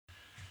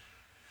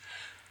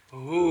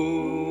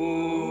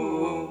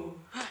Oh,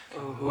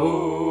 oh,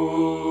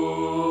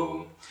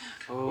 oh,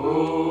 oh,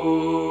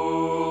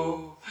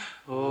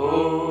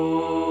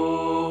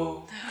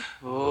 oh,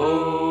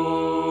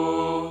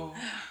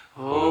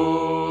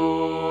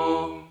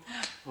 oh,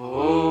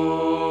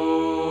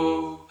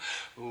 oh.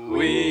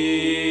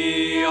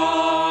 We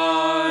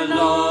are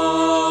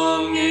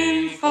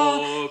longing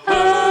for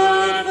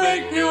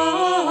perfect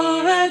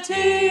purity.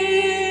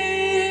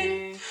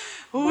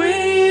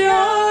 We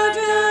are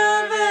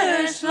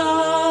dervish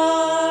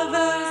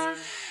lovers,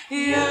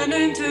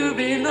 yearning to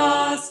be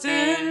lost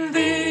in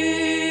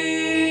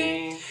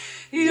thee.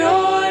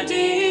 Your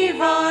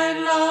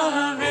divine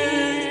love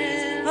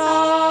is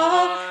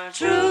our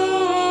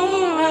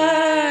true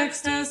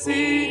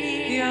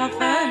ecstasy,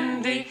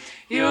 Effendi.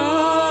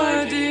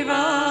 Your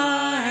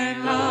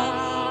divine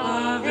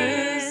love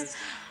is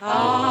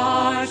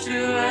our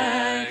true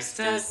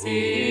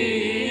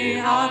ecstasy,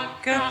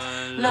 Hakka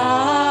la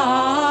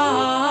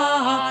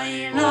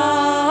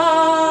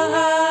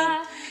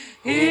ilaha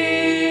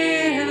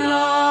illallah,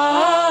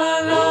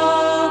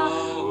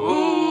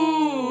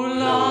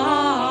 la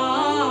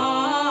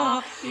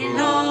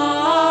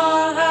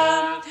ilaha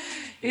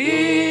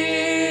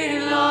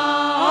illallah.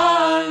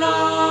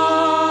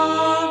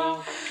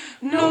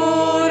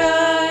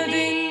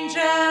 Nuruddin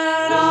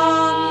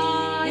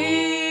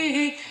Jarani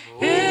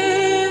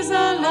is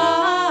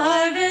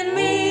alive in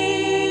me.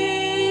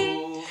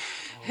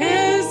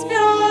 His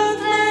pure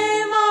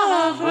flame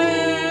of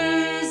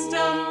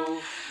wisdom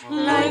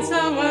lights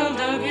a world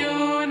of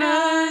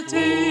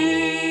unity.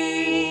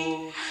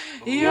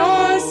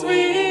 Your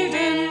sweet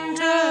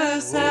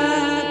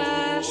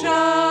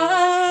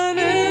intercession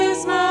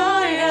is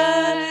my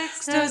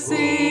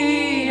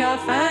ecstasy,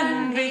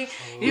 Effendi.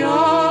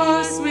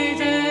 Your sweet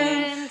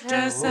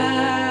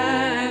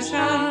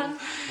intercession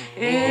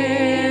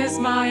is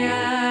my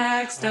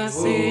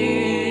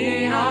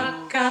ecstasy,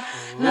 Hakka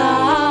la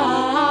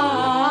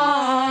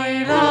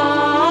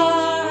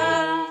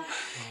ilaha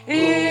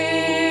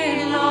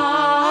illallah,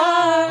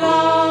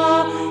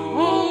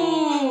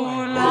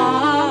 la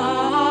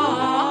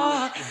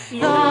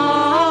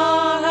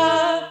ilaha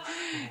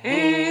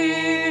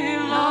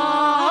illallah.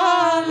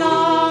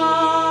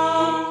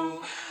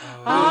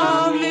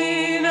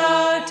 Amina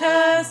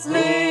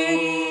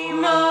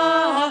Taslima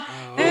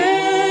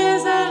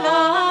is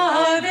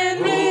alive in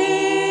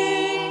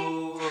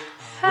me.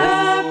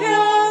 Her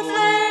pure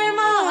flame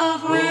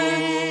of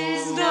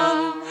wisdom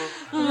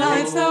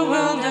lights the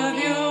world of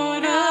unity.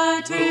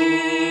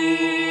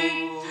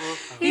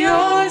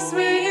 Your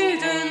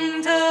sweet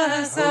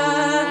intercession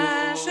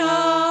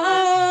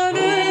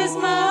is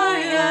my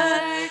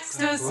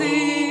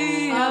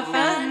ecstasy,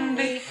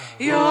 Effendi.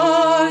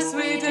 Your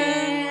sweet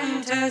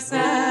intercession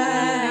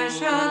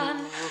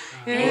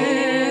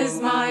is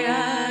my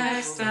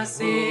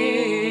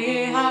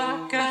ecstasy,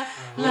 Hakka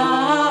la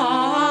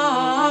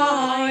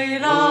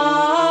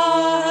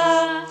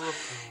ilaha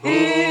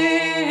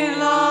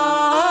illallah,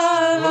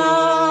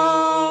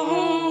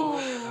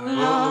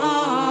 la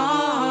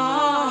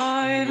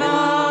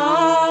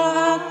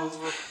ilaha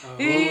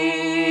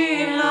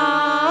illallah.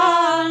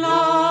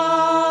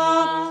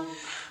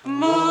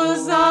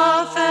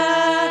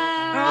 Muzaffar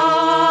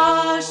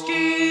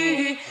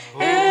Ashki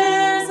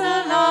is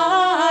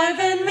alive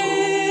in me.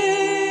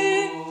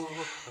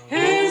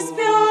 His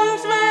pure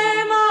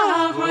flame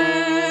of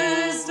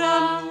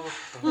wisdom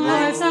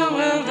lights a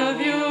world of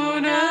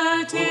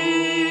unity.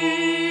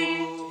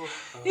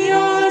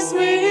 Your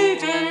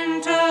sweet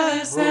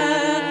intercession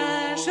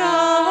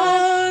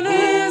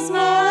is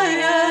my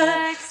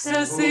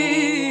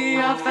ecstasy,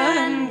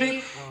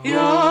 Effendi.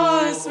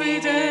 Your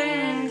sweet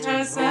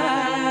intercession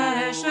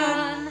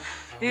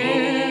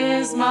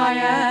is my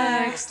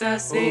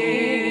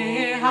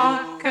ecstasy,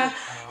 Hakka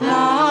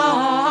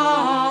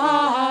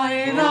la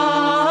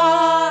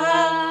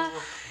ilaha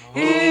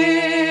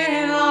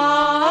illallah,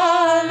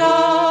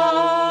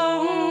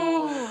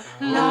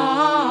 la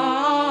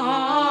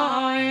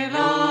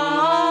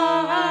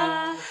ilaha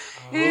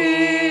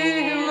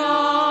illallah.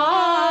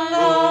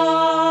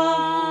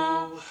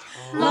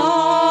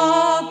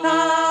 Love,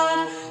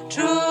 power,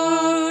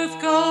 truth,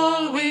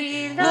 gold,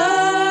 we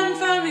learn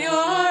from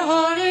your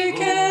holy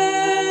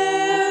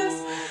kiss.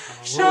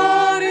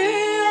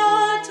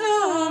 Sharia to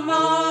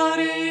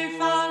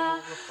Marifah,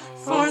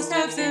 4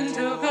 steps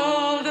into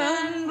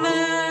golden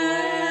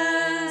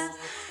bliss.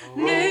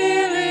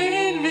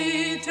 Kneeling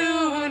knee to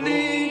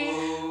knee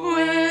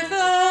with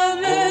a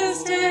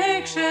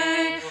mystic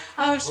shake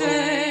of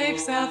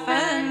Sheikhs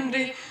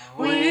Effendi,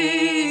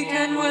 we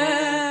can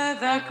wear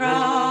the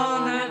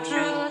crown of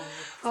truth,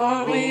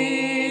 for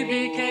we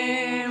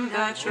became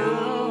the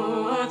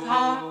truth.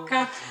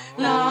 Hakka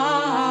la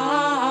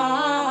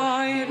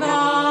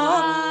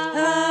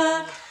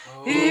ilaha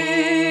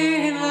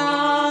illallah,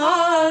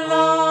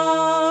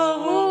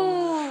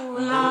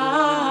 la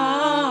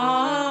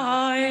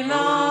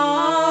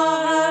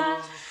ilaha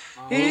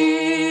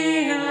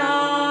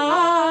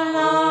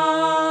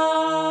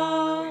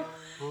illallah.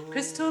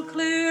 Crystal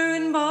clear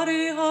in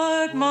body,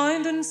 heart,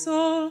 mind, and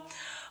soul,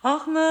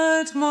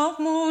 Ahmed,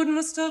 Mahmoud,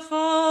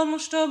 Mustafa,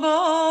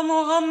 Mushtaba,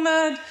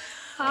 Muhammad.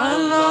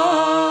 Allahumma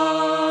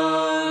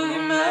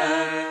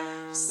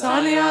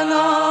salli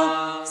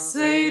ala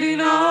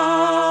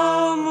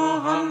Sayyidina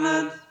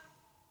Muhammad.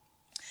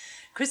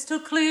 Crystal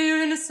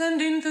clear and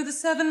ascending through the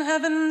seven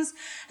heavens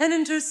and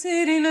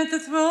interceding at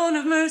the throne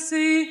of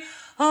mercy,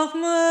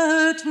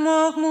 Ahmed,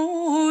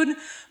 Mahmoud,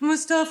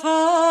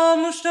 Mustafa,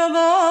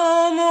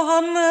 Mushtaba,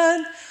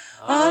 Muhammad.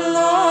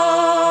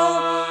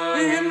 Allahumma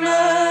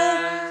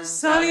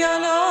salli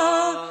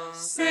ala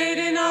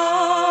Sayyidina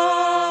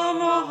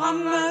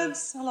Muhammad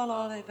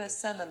sallallahu alayhi wa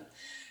sallam.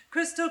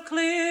 Crystal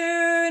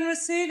clear in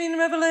receiving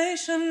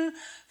revelation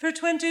for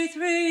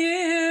 23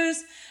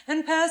 years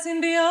and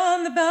passing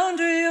beyond the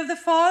boundary of the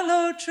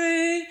Philo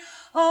tree,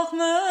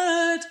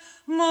 Ahmed,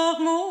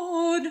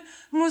 Mahmoud,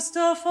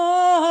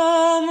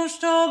 Mustafa,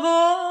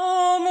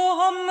 Mushtaba,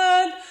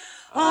 Muhammad.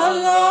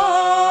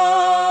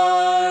 Allahumma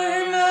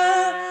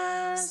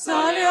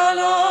salli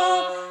ala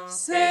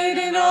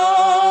Sayyidina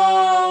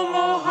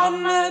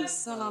Muhammad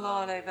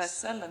sallallahu alayhi wa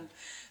sallam.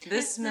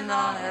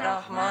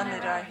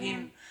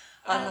 Bismillahirrahmanirrahim.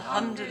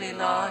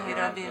 Alhamdulillahi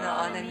Rabbil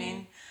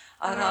Alameen.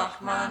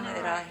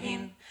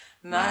 Ar-Rahman-ir-Rahim.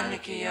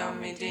 Maliki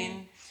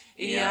Yawmiddin.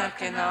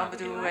 Iyaka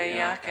na'budu wa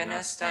iyaka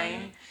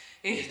nasta'in.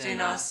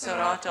 Ihdina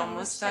as-sirata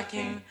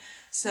al-mustaqim.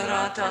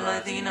 Sirata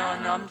alladhina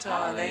an'amta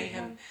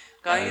alayhim.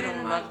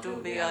 Ghayril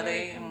maghdubi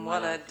alayhim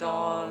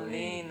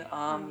waladdallin.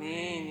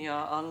 Ameen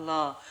ya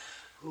Allah.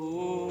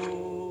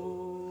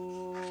 Ooh.